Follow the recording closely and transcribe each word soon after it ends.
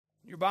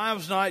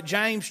Bibles tonight,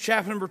 James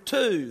chapter number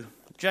 2.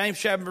 James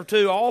chapter number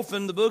 2,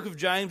 often the book of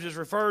James is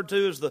referred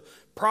to as the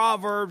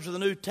Proverbs of the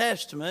New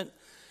Testament.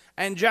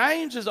 And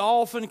James is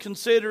often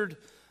considered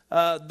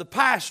the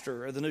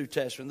pastor of the New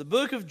Testament. The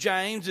book of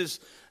James is,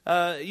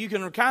 you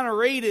can kind of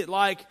read it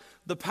like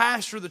the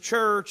pastor of the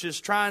church is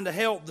trying to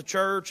help the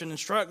church and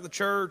instruct the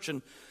church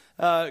and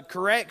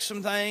correct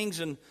some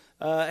things and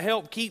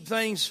help keep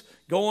things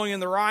going in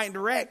the right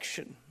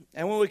direction.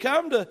 And when we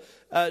come to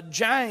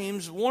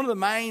James, one of the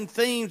main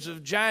themes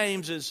of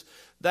James is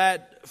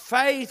that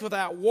faith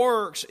without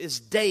works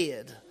is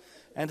dead.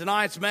 And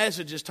tonight's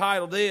message is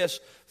titled this: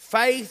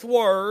 Faith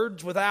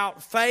Words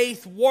Without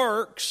Faith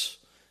Works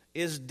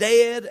is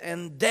Dead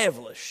and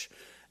Devilish.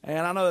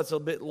 And I know that's a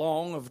bit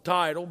long of a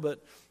title,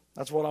 but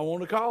that's what I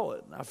want to call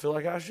it. I feel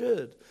like I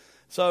should.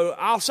 So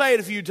I'll say it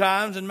a few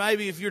times, and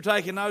maybe if you're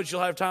taking notes,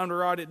 you'll have time to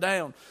write it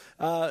down.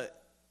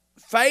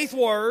 Faith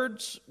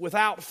words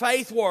without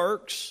faith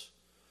works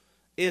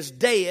is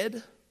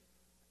dead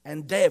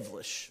and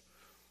devilish.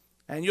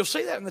 And you'll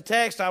see that in the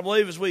text, I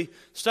believe, as we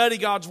study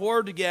God's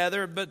Word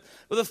together. But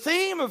the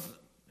theme of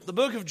the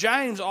book of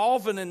James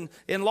often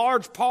in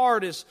large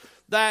part is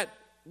that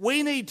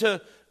we need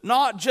to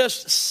not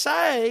just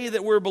say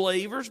that we're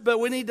believers, but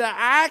we need to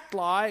act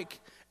like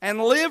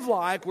and live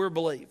like we're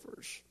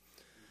believers.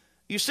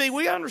 You see,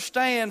 we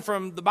understand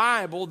from the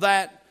Bible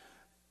that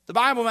the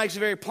Bible makes it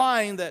very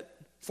plain that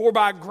for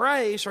by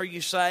grace are you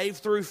saved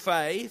through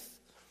faith,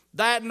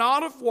 that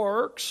not of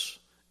works,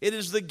 it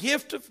is the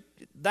gift of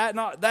that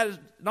is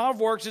not of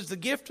works, it's the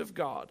gift of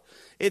God.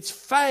 It's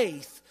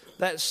faith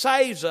that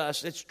saves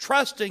us. It's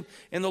trusting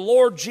in the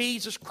Lord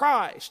Jesus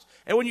Christ.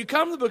 And when you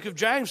come to the book of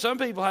James, some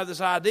people have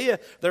this idea,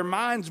 their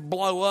minds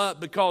blow up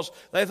because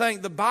they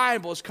think the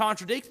Bible has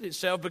contradicted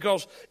itself,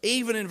 because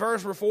even in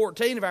verse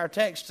 14 of our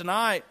text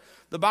tonight,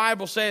 the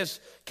Bible says,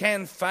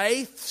 can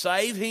faith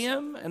save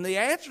him? And the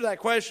answer to that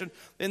question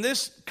in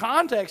this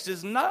context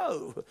is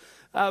no.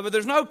 But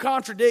there's no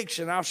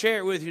contradiction. I'll share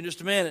it with you in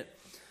just a minute.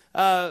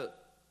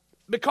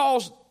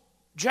 Because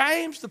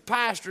James, the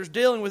pastor, is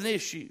dealing with an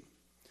issue.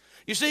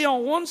 You see,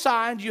 on one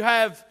side, you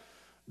have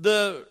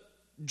the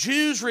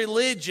Jews'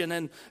 religion,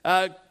 and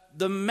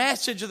the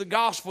message of the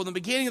gospel in the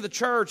beginning of the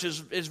church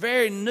is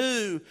very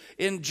new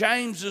in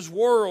James's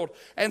world.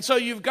 And so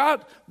you've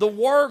got the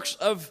works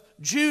of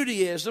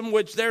Judaism,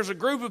 which there's a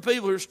group of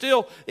people who are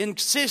still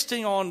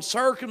insisting on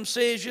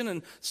circumcision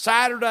and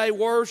Saturday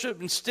worship,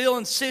 and still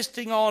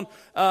insisting on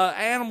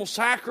animal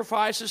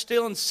sacrifices,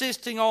 still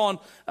insisting on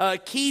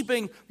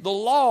keeping the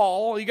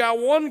law. You got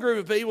one group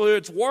of people who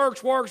it's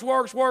works.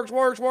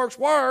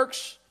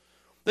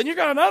 Then you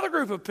got another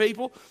group of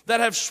people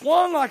that have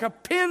swung like a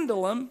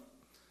pendulum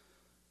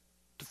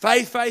to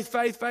faith.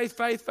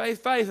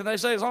 And they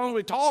say as long as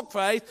we talk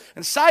faith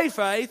and say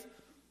faith,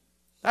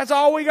 that's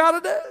all we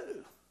got to do.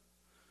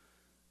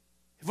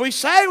 If we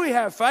say we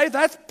have faith,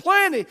 that's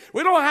plenty.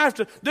 We don't have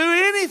to do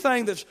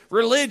anything that's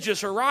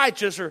religious or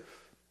righteous or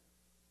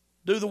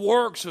do the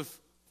works of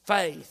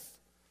faith,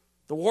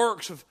 the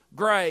works of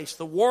grace,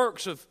 the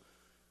works of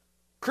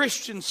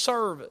Christian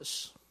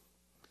service.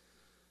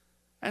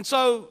 And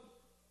so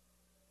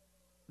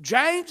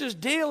James is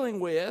dealing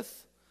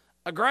with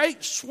a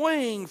great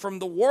swing from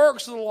the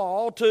works of the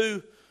law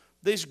to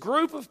this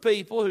group of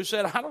people who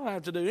said, I don't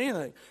have to do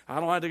anything.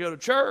 I don't have to go to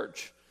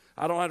church.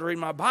 I don't have to read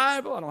my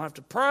Bible. I don't have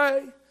to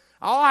pray.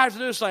 All I have to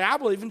do is say, I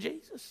believe in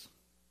Jesus.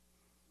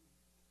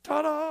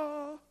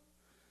 Ta-da!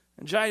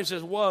 And James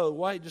says, whoa,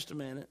 wait just a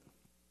minute.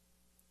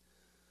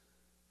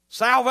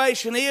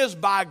 Salvation is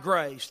by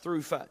grace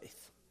through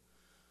faith.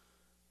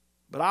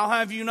 But I'll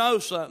have you know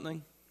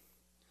something.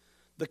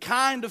 The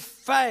kind of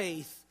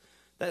faith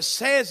that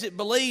says it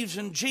believes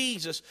in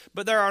Jesus,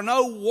 but there are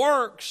no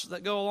works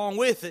that go along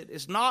with it,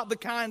 is not the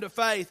kind of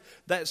faith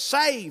that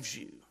saves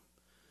you.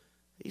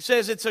 He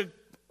says it's an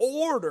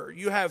order.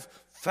 You have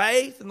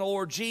faith in the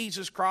Lord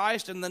Jesus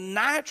Christ, and the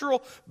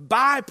natural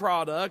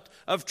byproduct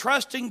of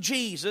trusting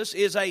Jesus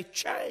is a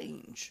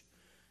change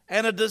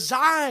and a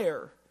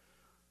desire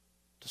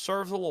to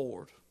serve the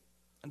Lord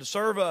and to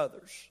serve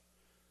others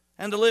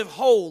and to live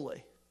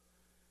holy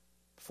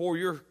for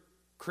your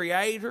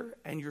Creator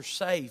and your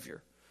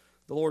Savior,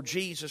 the Lord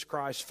Jesus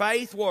Christ.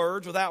 Faith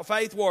words without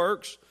faith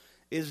works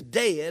is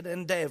dead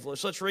and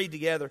devilish. Let's read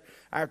together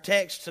our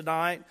text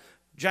tonight.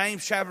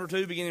 James chapter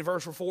 2, beginning in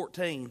verse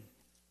 14.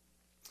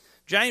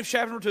 James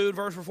chapter 2,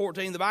 verse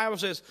 14, the Bible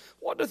says,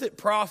 what doth it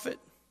profit,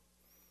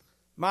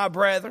 my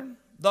brethren,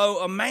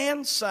 though a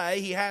man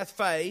say he hath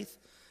faith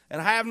and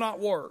have not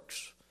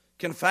works?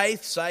 Can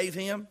faith save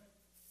him?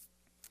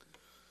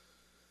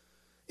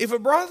 If a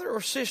brother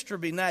or sister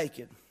be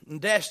naked and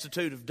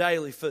destitute of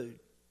daily food,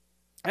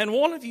 and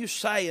one of you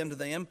say unto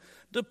them,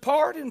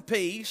 depart in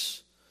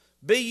peace,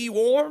 be ye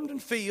warmed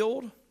and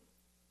filled,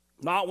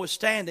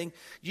 notwithstanding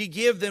ye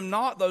give them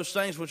not those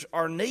things which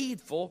are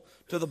needful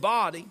to the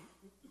body,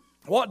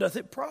 what doth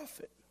it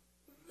profit?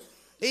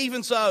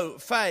 Even so,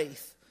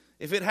 faith,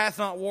 if it hath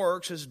not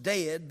works, is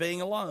dead,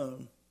 being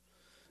alone.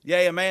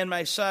 Yea, a man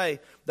may say,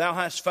 thou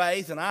hast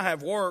faith, and I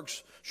have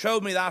works. show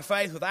me thy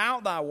faith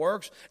without thy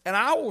works, and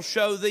I will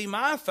show thee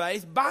my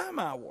faith by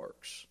my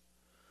works.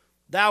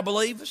 Thou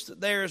believest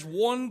that there is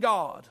one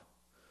God.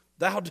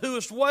 Thou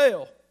doest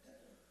well.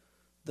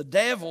 The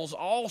devils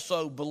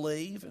also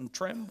believe and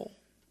tremble.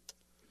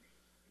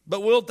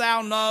 But wilt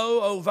thou know,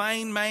 O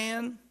vain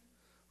man,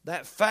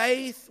 that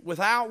faith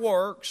without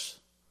works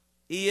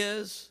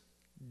is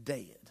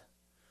dead?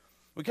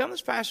 We come to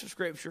this passage of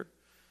Scripture,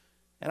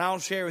 and I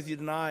want to share with you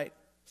tonight,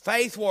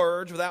 faith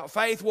words without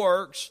faith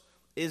works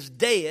is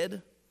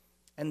dead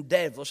and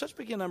devilish. Let's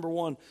begin number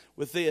one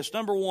with this.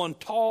 Number one,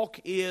 talk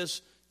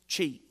is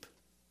cheap.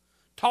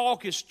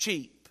 Talk is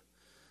cheap.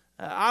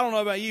 I don't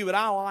know about you, but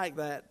I like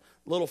that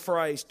little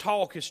phrase,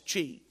 talk is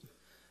cheap.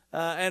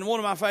 And one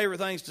of my favorite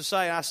things to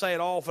say, I say it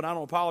often, I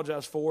don't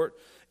apologize for it,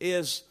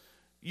 is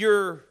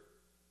your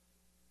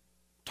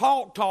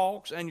talk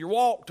talks and your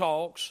walk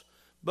talks,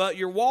 but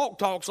your walk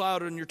talks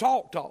louder than your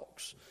talk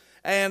talks.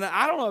 And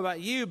I don't know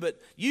about you,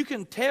 but you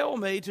can tell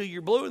me till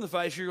you're blue in the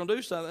face you're going to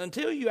do something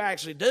until you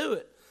actually do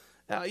it.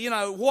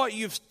 What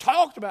you've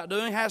talked about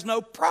doing has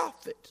no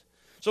profit.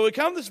 So we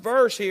come to this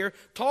verse here,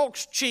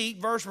 talk's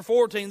cheap, verse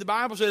 14. The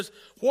Bible says,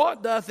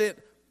 what doth it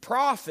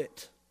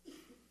profit?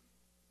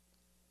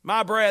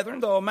 My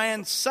brethren, though a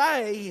man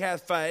say he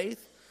hath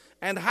faith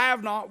and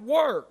have not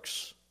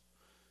works,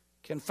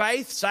 can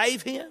faith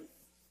save him?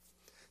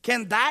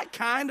 Can that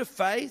kind of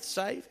faith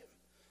save him?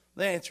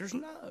 The answer is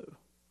no.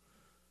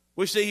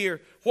 We see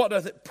here, what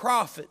doth it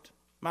profit,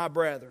 my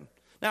brethren?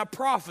 Now,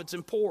 profit's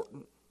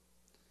important.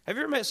 Have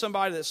you ever met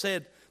somebody that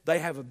said they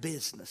have a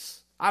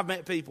business? I've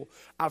met people,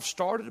 I've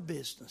started a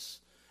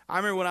business. I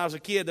remember when I was a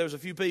kid, there was a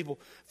few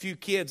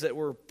kids that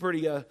were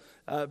pretty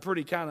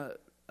kind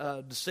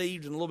of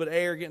deceived and a little bit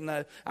arrogant. And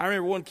I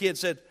remember one kid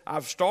said,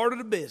 I've started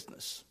a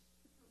business.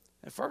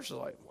 At first I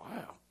was like,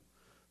 wow,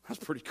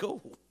 that's pretty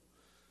cool.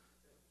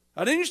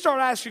 And then you start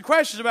asking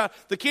questions about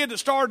the kid that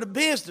started a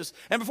business.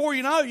 And before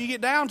you know it, you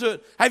get down to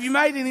it, have you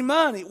made any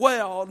money?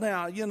 Well,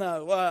 now,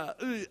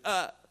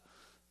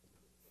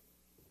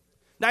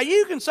 now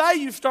you can say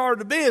you've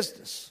started a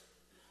business.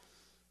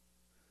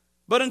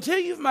 But until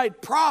you've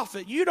made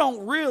profit, you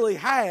don't really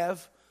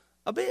have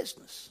a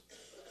business.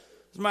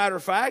 As a matter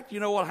of fact,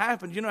 you know what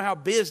happens? You know how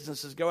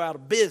businesses go out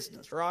of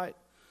business, right?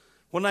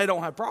 When they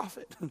don't have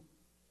profit.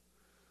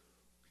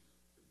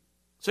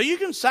 So you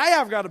can say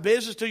I've got a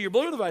business till you're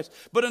blue in the face,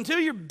 but until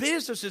your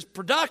business is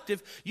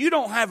productive, you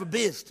don't have a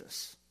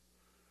business.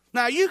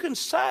 Now you can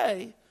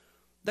say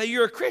that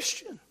you're a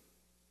Christian,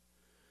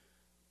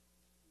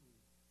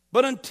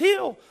 but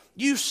until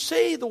you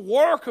see the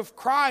work of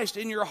Christ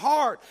in your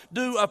heart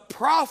do a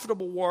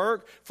profitable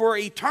work for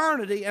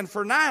eternity and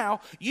for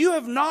now, you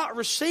have not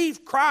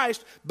received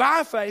Christ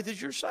by faith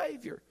as your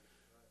Savior.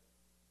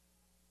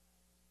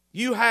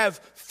 You have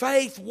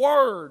faith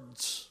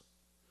words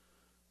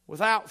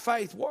without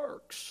faith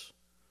works.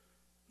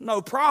 No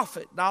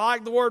profit. I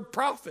like the word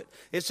profit.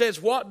 It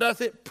says, what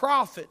doth it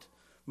profit,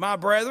 my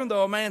brethren,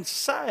 though a man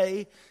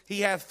say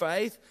he hath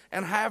faith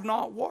and have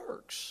not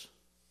works?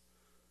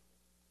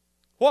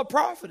 What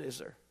profit is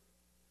there?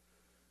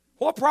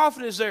 What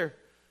profit is there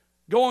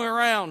going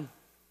around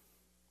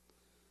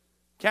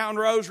counting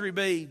rosary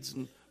beads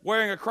and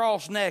wearing a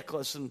cross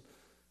necklace? And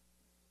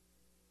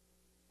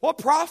what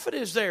profit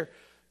is there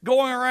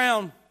going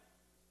around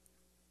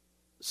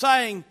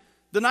saying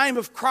the name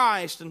of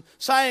Christ and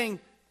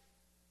saying,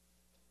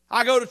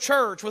 I go to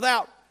church,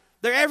 without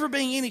there ever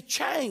being any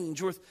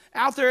change,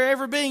 without there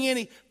ever being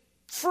any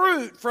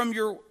fruit from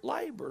your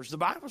labors? The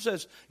Bible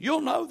says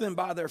you'll know them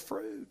by their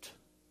fruit.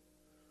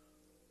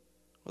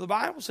 Well, the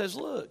Bible says,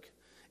 look,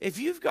 if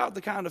you've got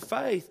the kind of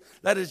faith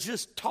that is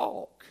just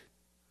talk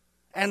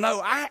and no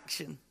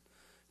action,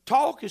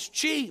 talk is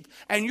cheap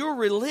and your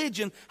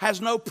religion has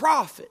no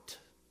profit.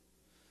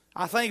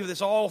 I think of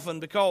this often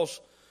because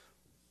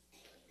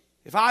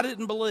if I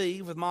didn't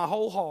believe with my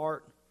whole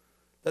heart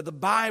that the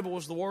Bible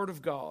was the Word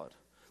of God,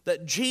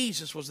 that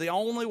Jesus was the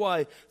only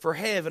way for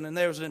heaven, and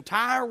there was an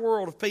entire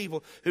world of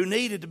people who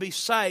needed to be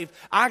saved,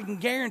 I can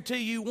guarantee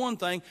you one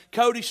thing,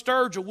 Cody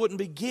Sturgill wouldn't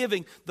be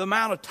giving the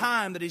amount of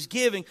time that he's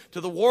giving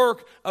to the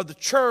work of the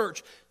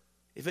church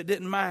if it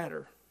didn't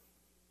matter.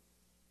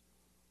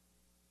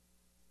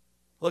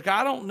 Look,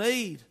 I don't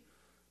need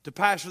to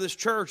pastor this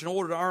church in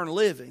order to earn a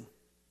living.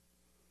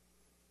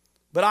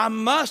 But I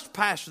must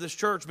pastor this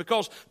church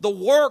because the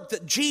work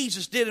that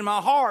Jesus did in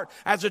my heart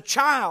as a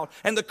child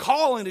and the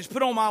calling that He's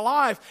put on my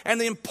life and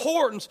the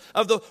importance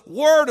of the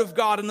Word of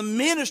God and the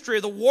ministry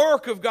of the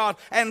work of God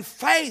and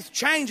faith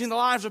changing the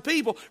lives of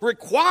people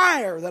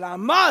require that I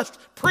must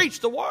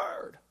preach the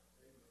Word.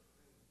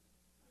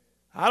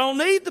 I don't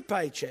need the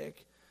paycheck.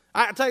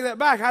 I take that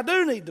back. I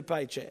do need the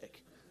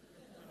paycheck.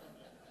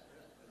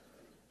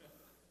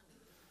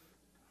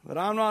 But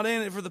I'm not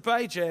in it for the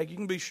paycheck. You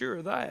can be sure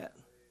of that.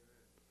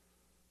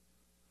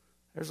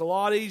 There's a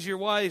lot easier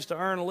ways to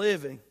earn a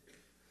living.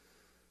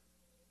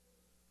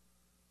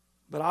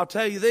 But I'll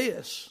tell you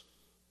this.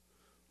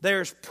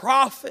 There's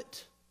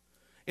profit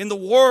in the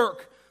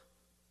work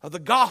of the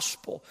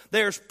gospel.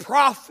 There's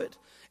profit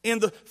in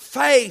the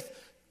faith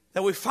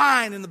that we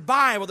find in the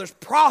Bible. There's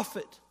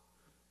profit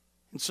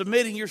in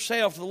submitting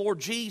yourself to the Lord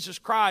Jesus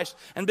Christ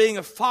and being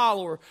a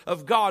follower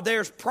of God.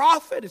 There's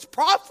profit. It's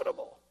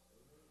profitable.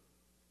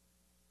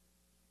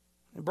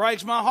 It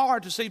breaks my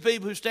heart to see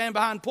people who stand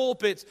behind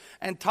pulpits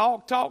and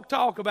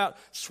talk about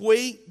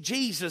sweet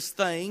Jesus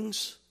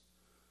things,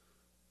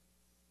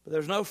 but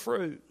there's no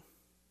fruit.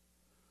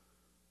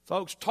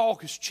 Folks,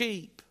 talk is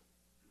cheap.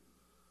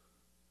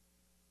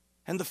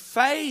 And the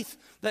faith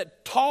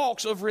that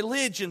talks of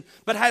religion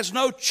but has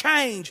no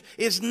change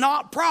is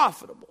not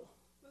profitable.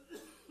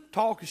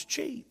 Talk is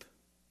cheap.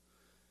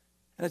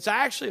 And it's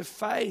actually a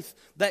faith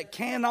that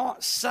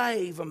cannot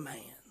save a man.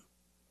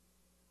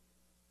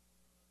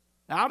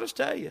 Now, I'll just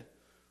tell you,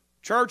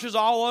 churches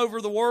all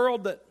over the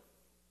world that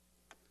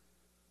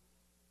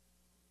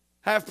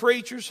have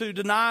preachers who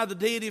deny the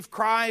deity of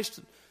Christ,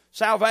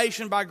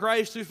 salvation by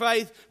grace through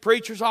faith,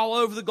 preachers all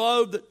over the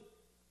globe that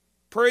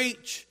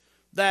preach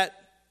that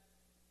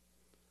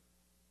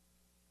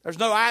there's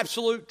no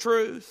absolute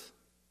truth.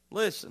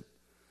 Listen,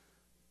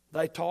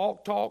 they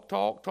talk. But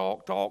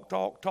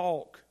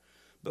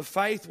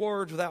faith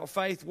words without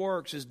faith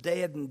works is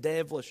dead and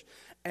devilish,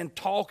 and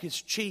talk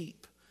is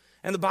cheap.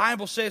 And the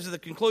Bible says at the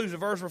conclusion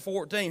of verse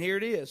 14, here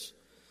it is.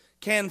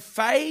 Can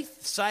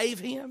faith save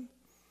him?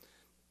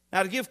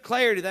 Now, to give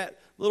clarity to that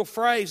little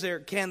phrase there,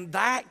 can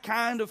that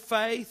kind of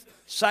faith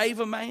save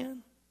a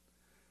man?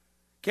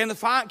 Can the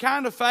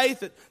kind of faith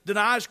that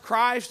denies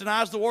Christ,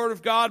 denies the Word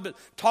of God, but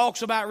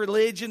talks about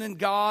religion and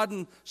God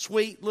and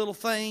sweet little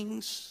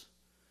things,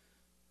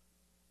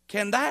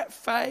 can that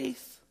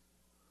faith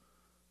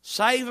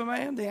save a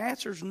man? The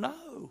answer is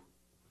no.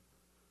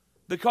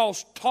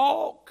 Because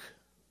talk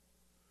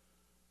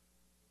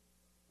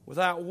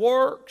without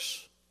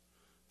works,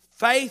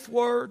 faith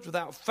words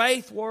without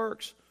faith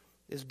works,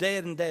 is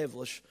dead and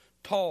devilish.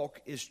 Talk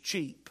is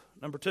cheap.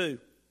 Number two.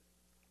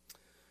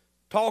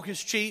 Talk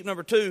is cheap.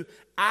 Number two,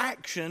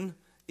 action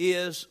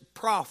is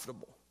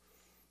profitable.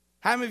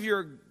 How many of you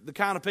are the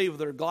kind of people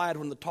that are glad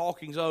when the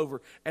talking's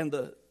over and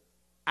the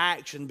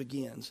action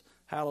begins?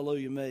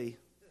 Hallelujah me.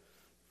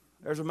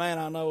 There's a man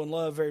I know and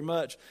love very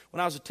much.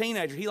 When I was a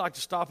teenager, he liked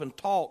to stop and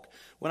talk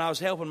when I was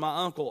helping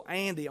my Uncle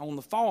Andy on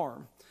the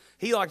farm.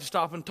 He liked to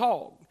stop and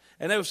talk.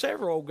 And there were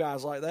several old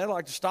guys like that,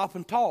 like to stop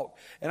and talk.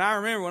 And I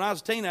remember when I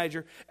was a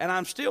teenager, and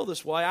I'm still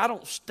this way, I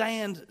don't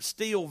stand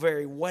still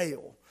very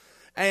well.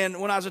 And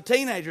when I was a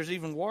teenager, it's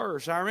even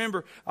worse. I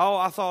remember,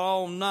 I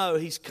thought, oh no,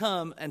 he's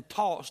come and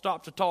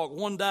stopped to talk.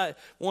 One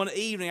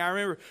evening, I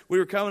remember we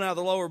were coming out of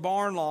the lower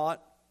barn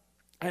lot,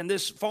 and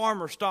this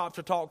farmer stopped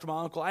to talk to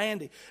my Uncle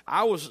Andy.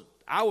 I was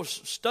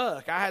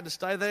stuck. I had to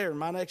stay there, and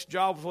my next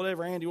job was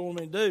whatever Andy wanted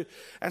me to do.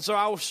 And so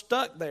I was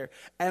stuck there.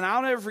 And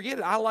I'll never forget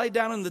it. I laid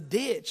down in the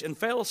ditch and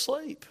fell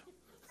asleep.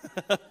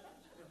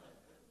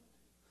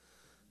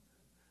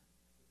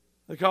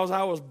 Because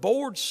I was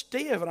bored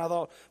stiff, and I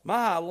thought,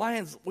 my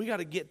lands, we got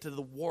to get to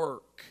the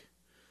work.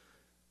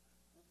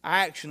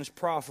 Action is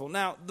profitable.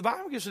 Now, the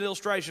Bible gives an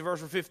illustration,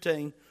 verse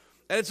 15,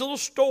 and it's a little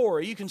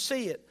story. You can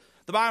see it.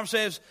 The Bible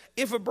says,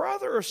 if a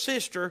brother or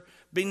sister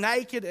be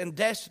naked and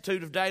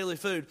destitute of daily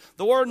food.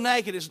 The word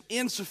naked is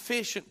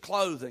insufficient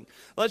clothing.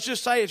 Let's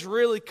just say it's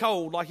really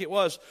cold like it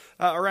was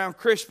around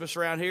Christmas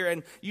around here,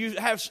 and you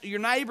have your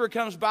neighbor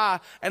comes by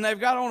and they've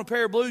got on a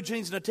pair of blue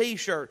jeans and a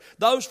t-shirt.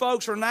 Those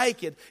folks are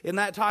naked in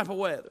that type of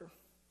weather.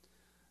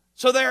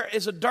 So there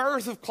is a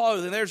dearth of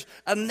clothing. There's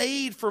a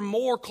need for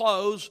more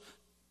clothes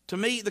to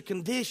meet the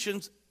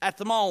conditions at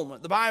the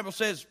moment. The Bible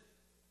says,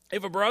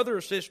 if a brother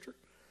or sister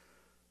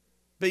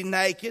be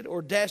naked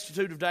or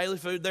destitute of daily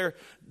food, they're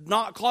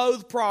not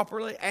clothed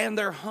properly, and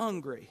they're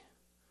hungry.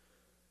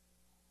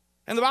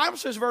 And the Bible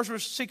says,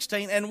 verse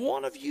 16, and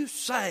one of you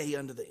say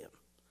unto them,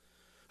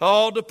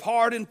 oh,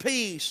 depart in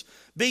peace,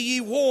 be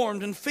ye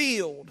warmed and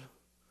filled.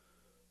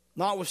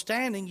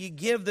 Notwithstanding, ye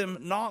give them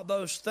not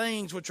those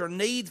things which are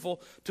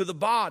needful to the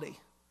body.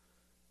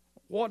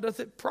 What doth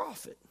it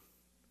profit?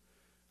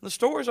 The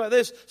story's like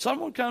this.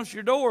 Someone comes to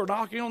your door,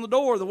 knocking on the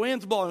door, the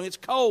wind's blowing, it's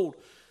cold.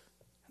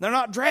 They're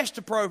not dressed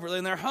appropriately,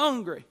 and they're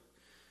hungry.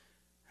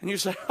 And you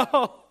say,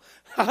 oh,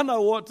 I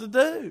know what to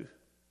do.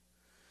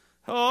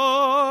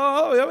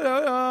 Oh,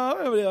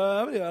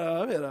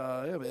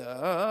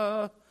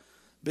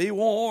 be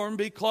warm,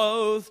 be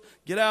clothed,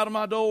 get out of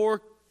my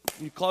door.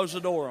 You close the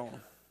door on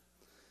them.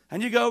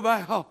 And you go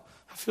back, oh,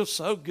 I feel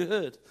so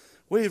good.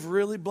 We've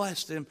really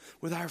blessed them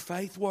with our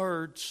faith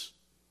words.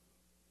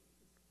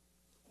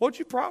 What'd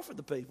you profit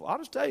the people? I'll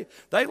just tell you,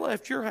 they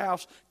left your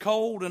house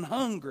cold and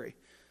hungry.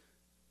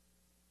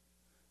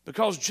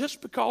 Because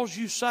just because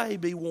you say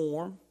be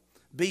warm,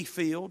 be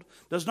filled,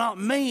 does not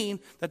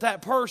mean that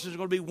that person is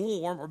going to be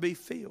warm or be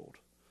filled.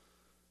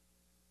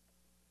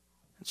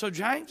 And so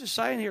James is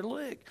saying here,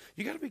 look,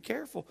 you got to be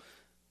careful.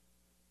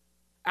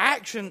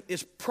 Action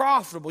is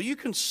profitable. You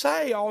can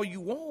say all you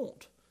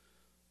want.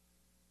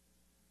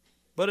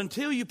 But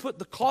until you put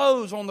the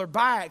clothes on their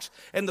backs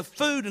and the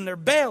food in their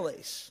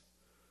bellies,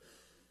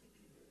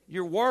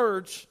 your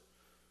words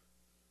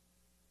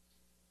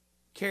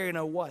carry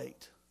no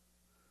weight.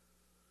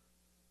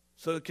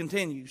 So it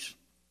continues.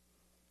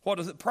 What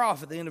does it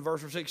profit? The end of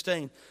verse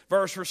 16.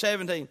 Verse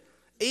 17.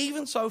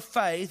 Even so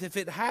faith, if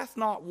it hath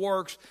not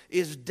works,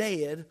 is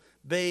dead,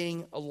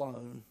 being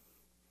alone.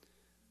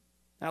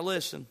 Now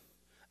listen,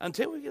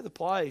 until we get to the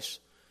place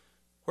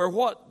where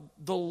what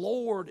the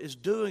Lord is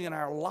doing in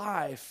our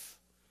life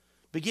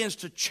begins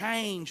to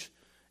change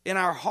in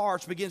our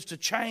hearts, begins to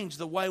change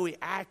the way we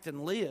act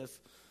and live,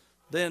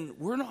 then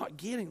we're not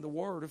getting the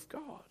Word of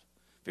God.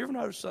 Have you ever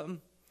noticed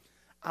something?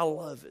 I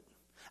love it.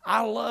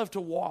 I love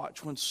to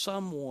watch when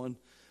someone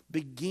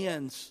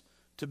begins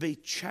to be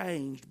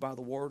changed by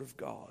the Word of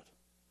God.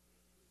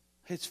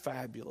 It's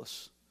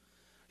fabulous.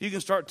 You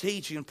can start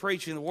teaching and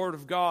preaching the Word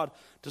of God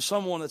to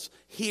someone that's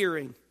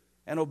hearing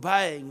and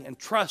obeying and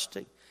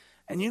trusting.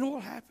 And you know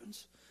what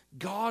happens?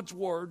 God's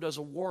Word does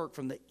a work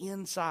from the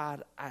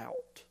inside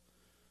out.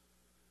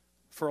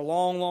 For a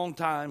long, long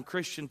time,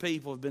 Christian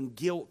people have been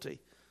guilty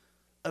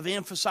of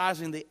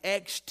emphasizing the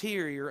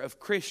exterior of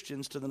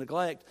Christians to the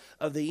neglect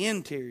of the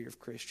interior of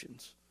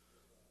Christians.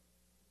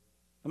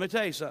 Let me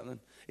tell you something.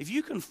 If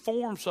you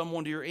conform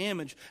someone to your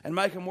image and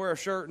make them wear a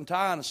shirt and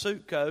tie and a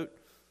suit coat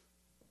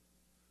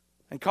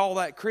and call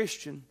that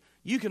Christian,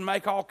 you can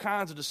make all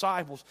kinds of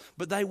disciples,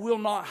 but they will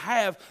not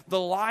have the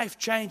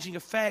life-changing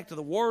effect of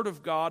the Word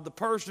of God, the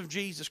person of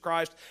Jesus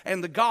Christ,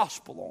 and the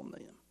gospel on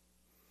them.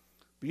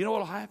 But you know what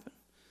will happen?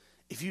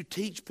 If you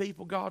teach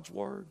people God's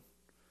Word,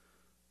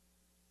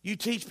 you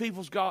teach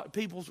people's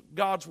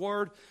God's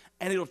Word,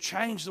 and it'll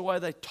change the way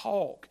they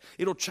talk.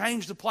 It'll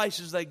change the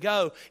places they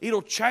go.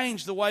 It'll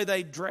change the way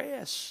they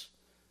dress.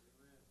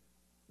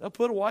 They'll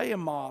put away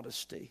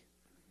immodesty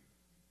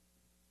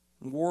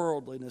and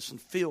worldliness and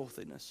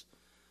filthiness.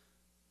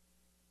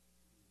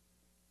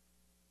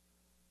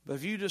 But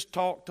if you just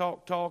talk,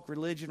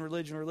 religion,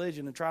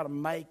 and try to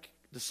make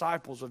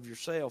disciples of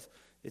yourself,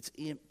 it's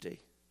empty.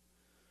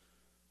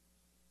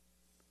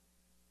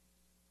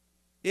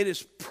 It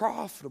is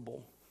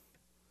profitable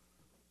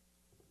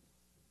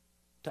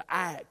to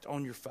act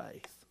on your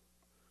faith.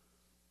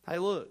 Hey,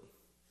 look,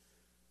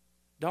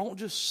 don't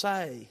just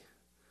say,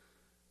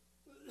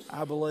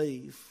 I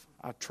believe,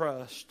 I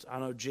trust, I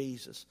know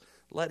Jesus.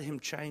 Let Him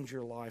change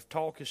your life.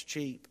 Talk is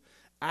cheap.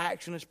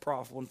 Action is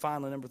profitable. And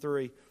finally, number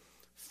 3,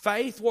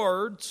 faith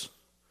words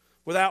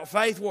without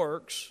faith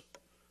works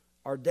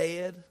are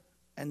dead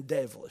and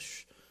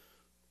devilish.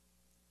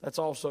 That's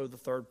also the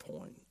third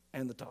point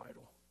and the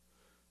title.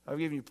 I've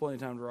given you plenty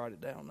of time to write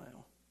it down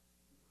now.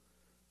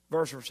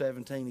 Verse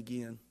 17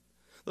 again.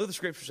 Look what the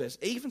Scripture says.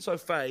 Even so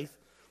faith,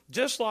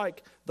 just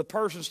like the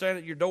person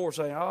standing at your door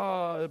saying,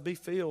 it'll be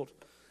filled.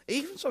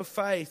 Even so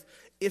faith,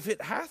 if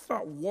it hath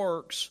not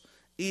works,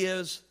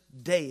 is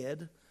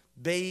dead,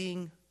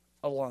 being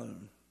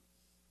alone.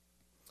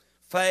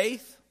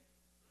 Faith,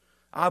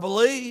 I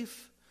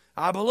believe,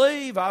 but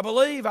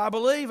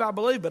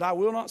I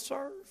will not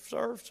serve.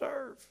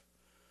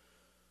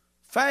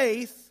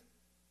 Faith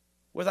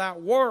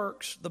without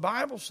works, the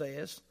Bible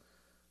says,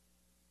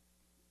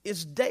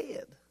 is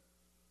dead,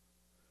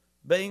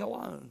 being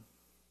alone.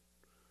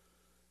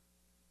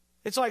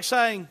 It's like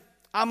saying,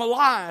 I'm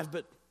alive,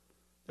 but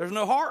there's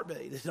no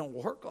heartbeat. It don't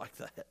work like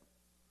that.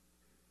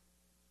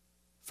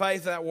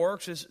 Faith that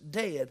works is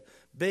dead,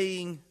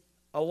 being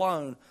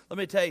alone. Let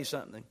me tell you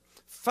something.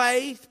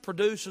 Faith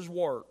produces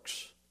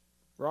works,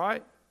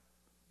 right?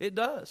 It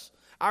does.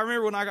 I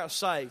remember when I got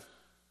saved,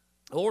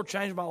 the Lord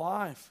changed my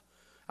life.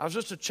 I was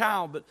just a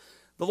child, but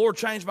the Lord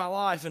changed my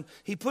life, and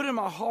He put in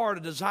my heart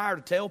a desire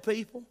to tell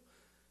people.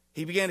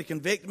 He began to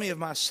convict me of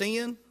my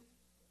sin.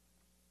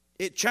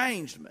 It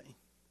changed me.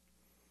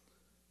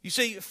 You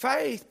see,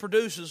 faith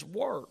produces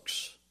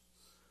works.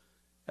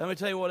 And let me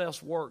tell you what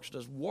else works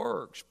does.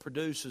 Works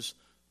produces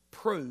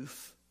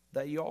proof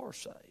that you are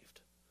saved.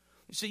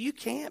 You see, you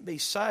can't be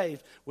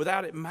saved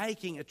without it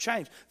making a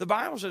change. The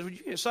Bible says when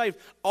you get saved,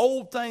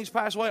 old things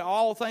pass away,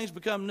 all things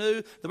become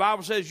new. The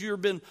Bible says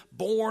you've been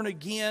born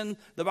again.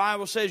 The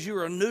Bible says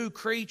you're a new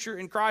creature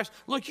in Christ.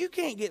 Look, you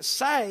can't get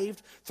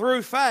saved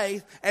through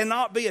faith and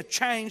not be a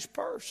changed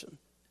person.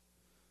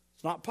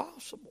 It's not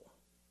possible.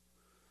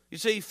 You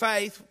see,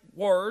 faith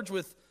words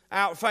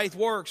without faith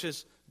works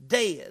is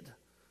dead.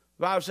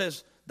 The Bible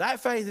says that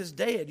faith is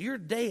dead. You're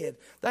dead.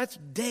 That's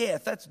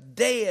death. That's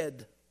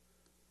dead.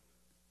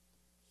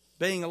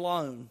 Being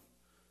alone.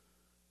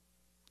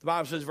 The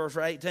Bible says, verse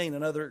 18,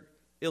 another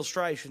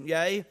illustration.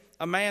 Yea,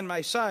 a man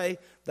may say,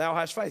 thou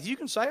hast faith. You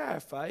can say, I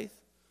have faith.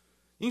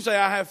 You can say,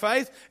 I have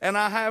faith, and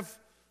I have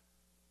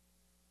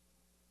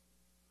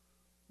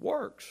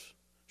works.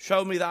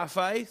 Show me thy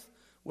faith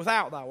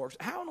without thy works.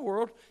 How in the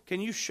world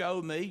can you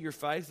show me your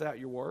faith without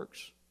your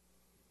works?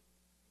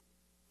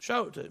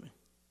 Show it to me.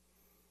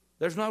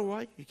 There's no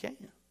way you can.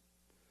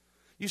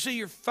 You see,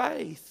 your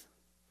faith,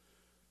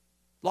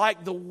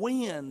 like the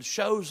wind,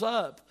 shows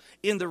up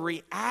in the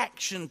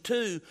reaction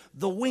to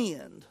the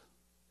wind.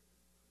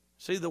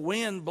 See, the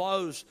wind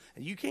blows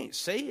and you can't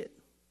see it.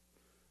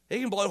 It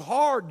can blow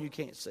hard and you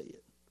can't see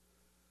it.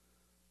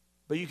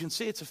 But you can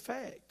see its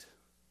effect.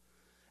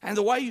 And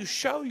the way you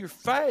show your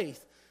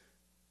faith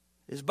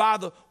is by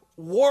the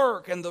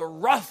work and the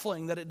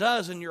ruffling that it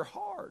does in your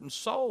heart and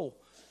soul.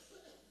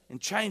 in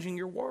changing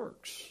your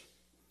works.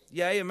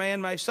 Yea, a man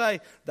may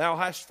say, thou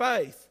hast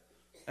faith,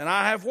 and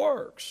I have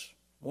works.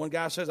 One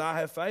guy says, I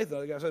have faith. The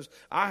other guy says,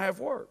 I have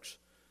works.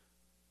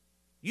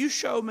 You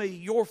show me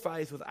your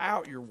faith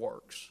without your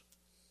works.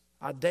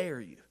 I dare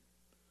you.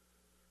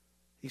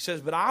 He says,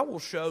 but I will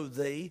show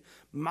thee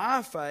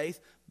my faith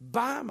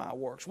by my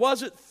works.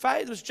 Was it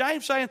faith? Was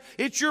James saying,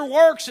 it's your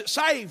works that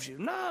saves you?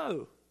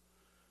 No.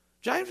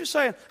 James is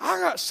saying, I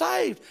got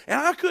saved, and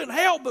I couldn't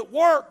help but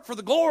work for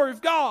the glory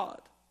of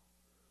God.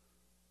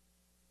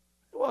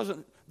 It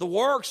wasn't the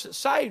works that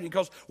saved him,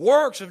 because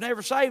works have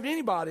never saved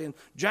anybody, and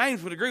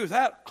James would agree with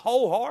that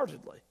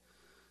wholeheartedly.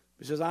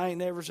 He says, I ain't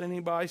never seen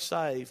anybody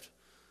saved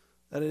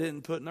that they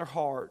didn't put in their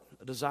heart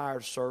a desire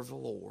to serve the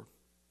Lord.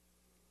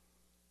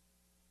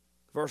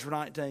 Verse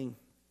 19,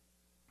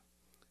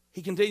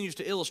 he continues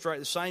to illustrate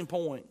the same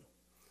point.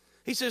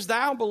 He says,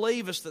 thou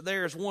believest that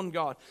there is one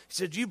God. He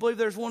said, do you believe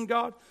there's one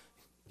God?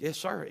 Yes,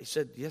 sir. He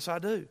said, yes, I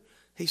do.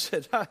 He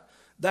said,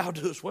 thou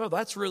doest well.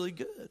 That's really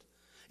good.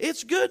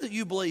 It's good that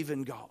you believe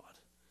in God.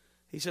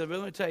 He said, but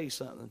let me tell you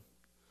something.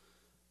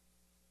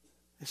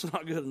 It's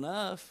not good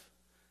enough.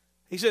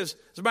 He says,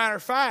 as a matter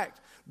of fact,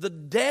 the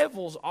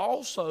devils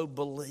also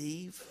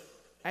believe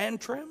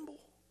and tremble.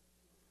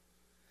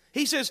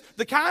 He says,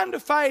 the kind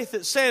of faith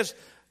that says,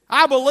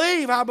 I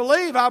believe, I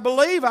believe, I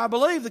believe, I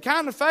believe, the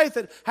kind of faith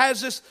that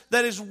has this,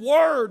 that is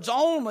words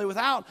only,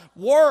 without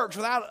works,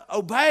 without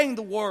obeying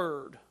the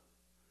word,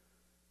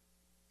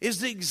 is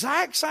the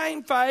exact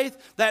same faith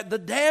that the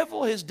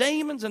devil, his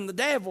demons, and the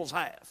devils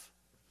have.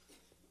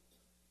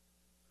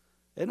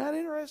 Isn't that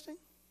interesting?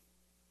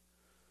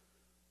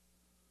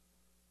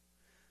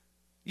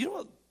 You know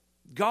what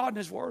God and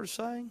His Word is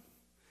saying?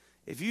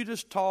 If you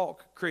just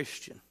talk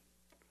Christian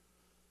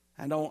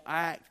and don't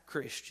act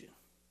Christian,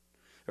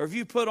 or if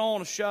you put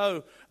on a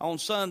show on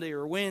Sunday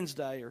or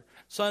Wednesday or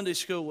Sunday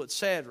school,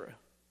 etc.,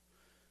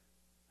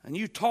 and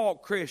you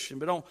talk Christian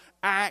but don't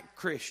act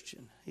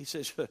Christian, He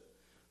says,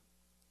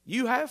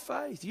 you have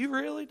faith. You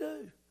really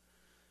do.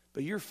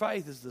 But your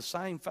faith is the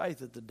same faith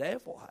that the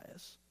devil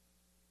has.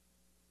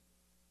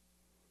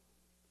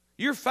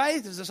 Your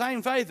faith is the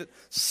same faith that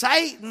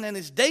Satan and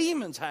his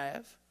demons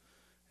have.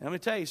 And let me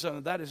tell you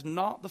something, that is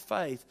not the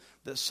faith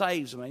that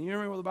saves a man. You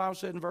remember what the Bible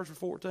said in verse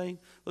 14?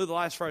 Look at the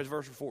last phrase,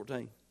 verse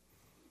 14.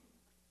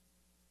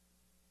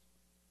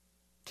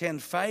 Can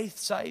faith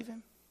save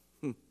him?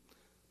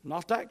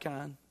 Not that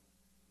kind.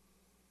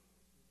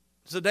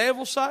 Is the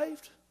devil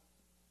saved?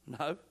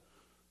 No.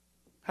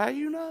 How do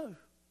you know?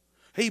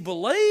 He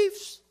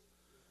believes.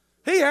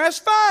 He has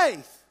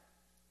faith.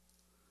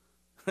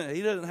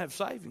 He doesn't have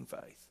saving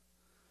faith.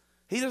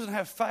 He doesn't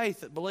have faith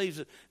that believes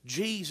that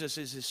Jesus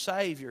is his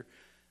Savior.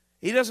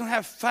 He doesn't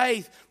have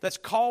faith that's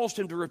caused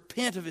him to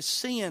repent of his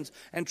sins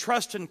and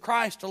trust in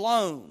Christ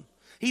alone.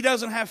 He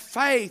doesn't have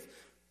faith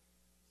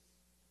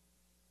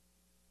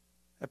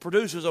that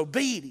produces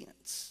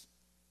obedience.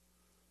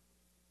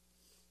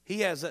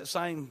 He has that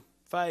same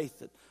faith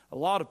that a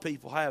lot of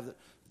people have, that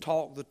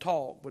talk the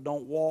talk but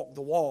don't walk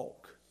the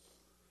walk.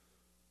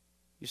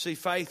 You see,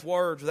 faith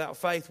words without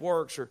faith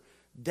works are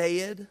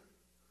dead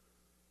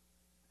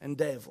and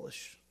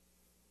devilish.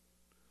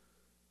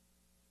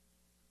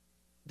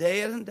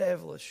 Dead and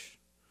devilish.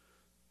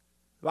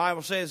 The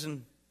Bible says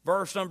in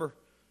verse number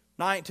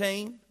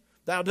 19,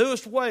 thou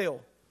doest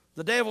well.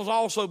 The devils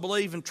also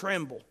believe and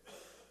tremble.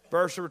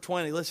 Verse number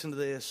 20, listen to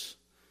this.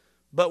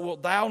 But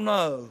wilt thou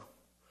know,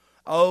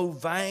 O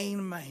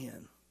vain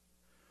man,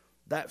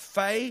 that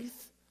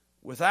faith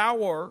without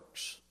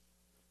works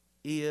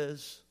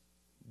is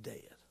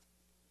dead.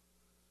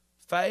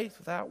 Faith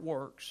without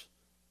works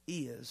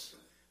is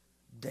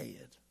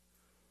dead.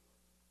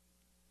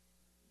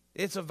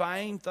 It's a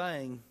vain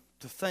thing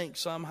to think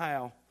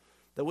somehow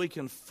that we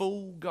can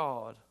fool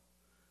God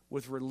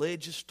with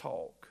religious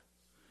talk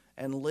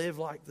and live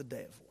like the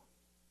devil.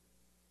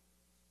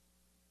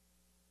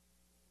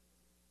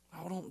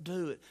 Oh, don't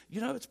do it.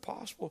 You know, it's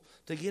possible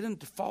to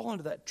fall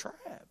into that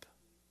trap.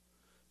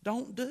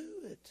 Don't do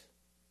it.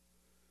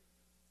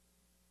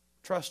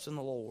 Trust in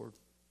the Lord.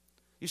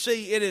 You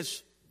see, it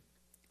is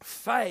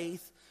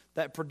faith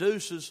that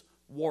produces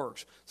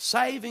works.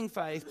 Saving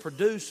faith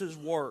produces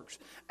works.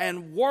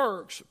 And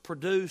works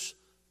produce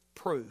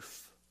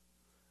proof.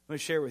 Let me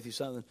share with you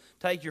something.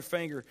 Take your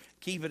finger,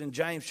 keep it in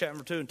James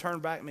chapter 2, and turn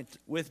back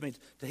with me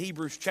to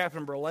Hebrews chapter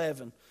number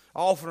 11,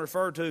 often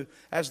referred to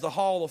as the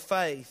hall of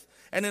faith.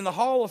 And in the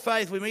hall of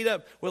faith, we meet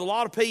up with a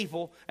lot of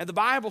people, and the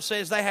Bible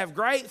says they have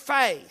great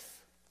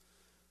faith.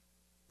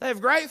 They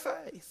have great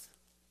faith.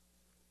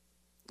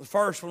 The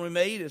first one we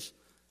meet is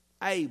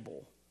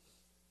Abel.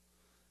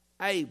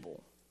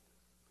 Abel.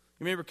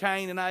 You remember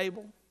Cain and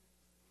Abel?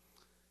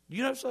 Do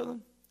you know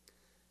something?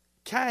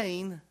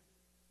 Cain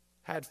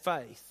had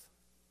faith.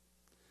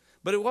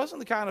 But it wasn't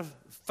the kind of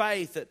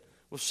faith that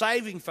was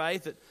saving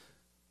faith that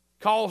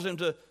caused him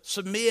to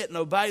submit and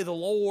obey the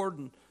Lord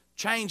and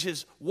change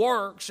his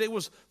works. It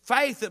was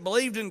faith that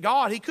believed in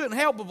God. He couldn't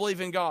help but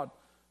believe in God.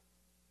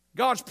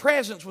 God's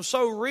presence was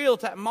so real at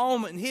that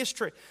moment in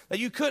history that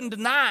you couldn't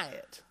deny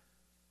it.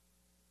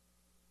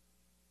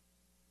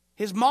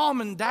 His mom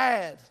and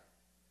dad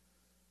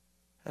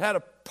had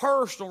a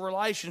personal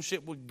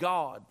relationship with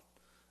God,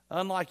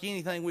 unlike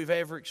anything we've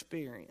ever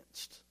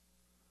experienced.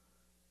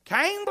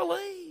 Cain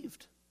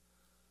believed.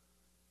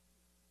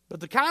 But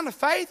the kind of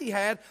faith he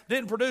had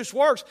didn't produce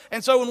works.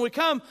 And so when we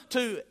come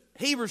to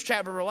Hebrews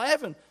chapter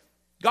 11,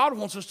 God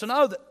wants us to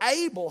know that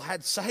Abel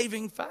had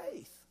saving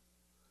faith.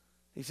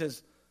 He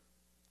says,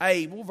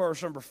 Abel,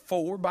 verse number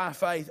 4, by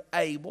faith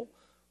Abel.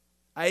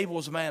 Abel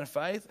was a man of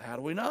faith. How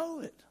do we know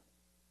it?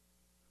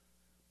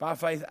 By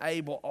faith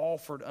Abel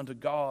offered unto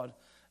God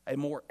a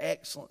more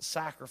excellent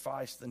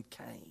sacrifice than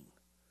Cain.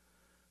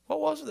 What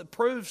was it that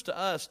proves to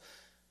us?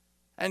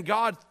 And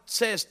God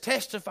says,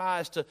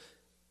 testifies to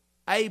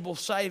Abel's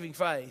saving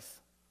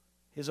faith,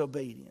 his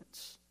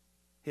obedience,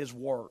 his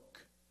work.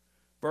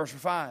 Verse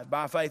 5,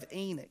 by faith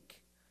Enoch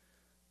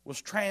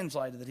was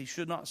translated that he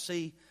should not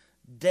see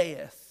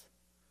death,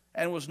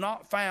 and was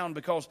not found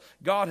because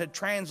God had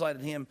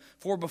translated him.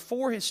 For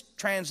before his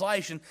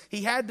translation,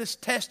 he had this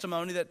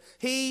testimony that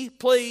he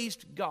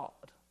pleased God.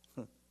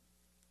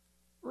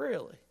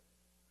 Really?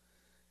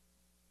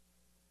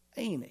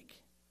 Enoch.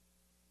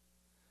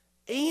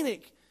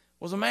 Enoch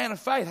was a man of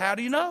faith. How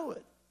do you know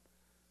it?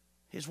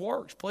 His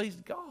works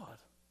pleased God.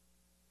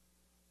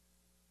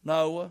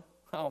 Noah,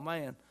 oh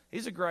man,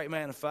 he's a great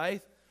man of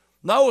faith.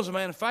 Noah's a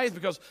man of faith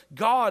because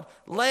God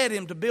led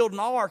him to build an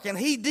ark, and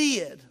he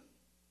did.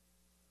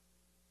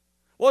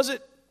 Was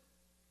it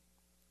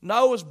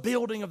Noah's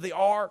building of the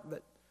ark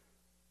that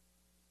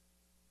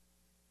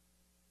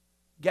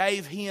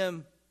gave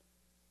him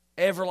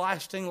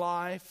everlasting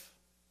life?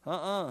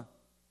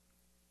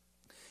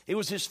 It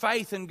was his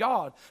faith in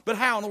God. But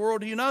how in the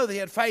world do you know that he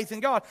had faith in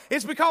God?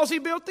 It's because he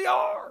built the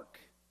ark.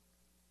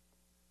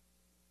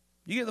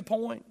 You get the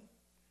point?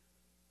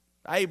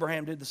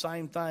 Abraham did the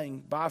same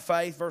thing. By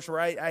faith, verse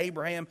 8,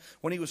 Abraham,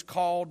 when he was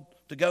called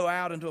to go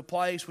out into a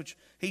place which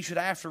he should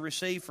after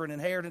receive for an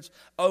inheritance,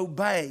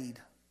 obeyed.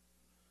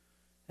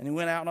 And he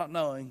went out not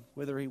knowing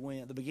whither he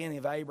went. The beginning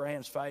of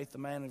Abraham's faith, the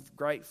man of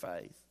great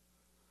faith,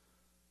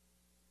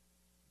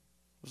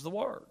 was the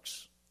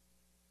works.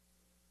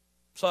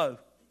 So,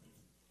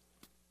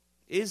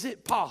 is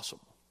it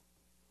possible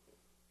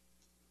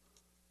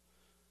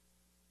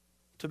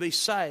to be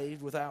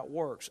saved without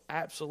works?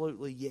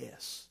 Absolutely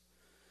yes.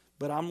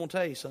 But I'm going to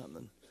tell you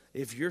something.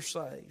 If you're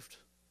saved,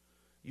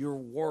 your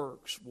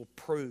works will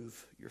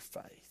prove your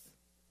faith.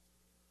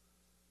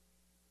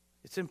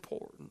 It's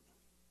important.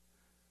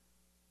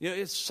 You know,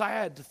 it's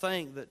sad to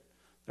think that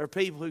there are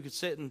people who could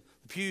sit in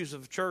the pews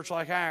of a church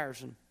like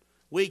ours and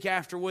week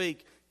after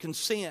week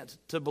consent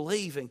to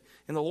believing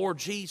in the Lord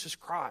Jesus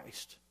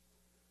Christ,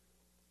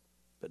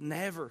 but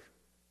never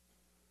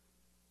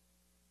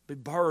be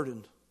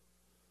burdened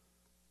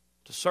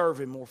to serve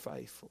Him more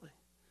faithfully.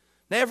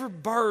 Never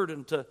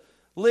burdened to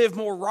live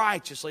more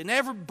righteously.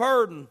 Never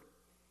burdened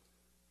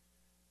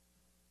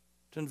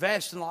to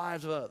invest in the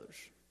lives of others.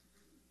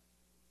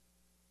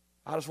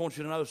 I just want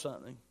you to know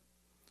something.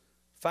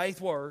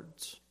 Faith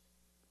words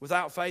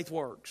without faith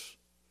works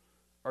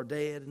are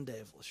dead and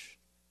devilish.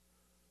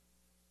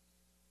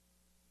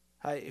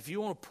 Hey, if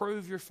you want to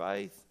prove your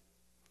faith,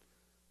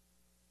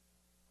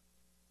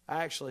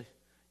 actually,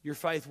 your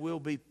faith will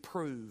be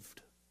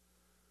proved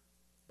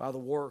by the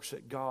works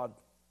that God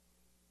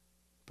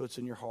puts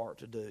in your heart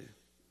to do.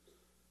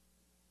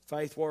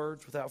 Faith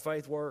words without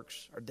faith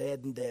works are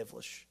dead and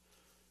devilish.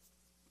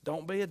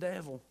 Don't be a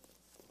devil.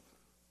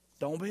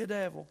 Don't be a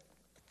devil.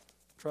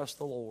 Trust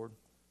the Lord.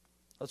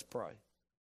 Let's pray.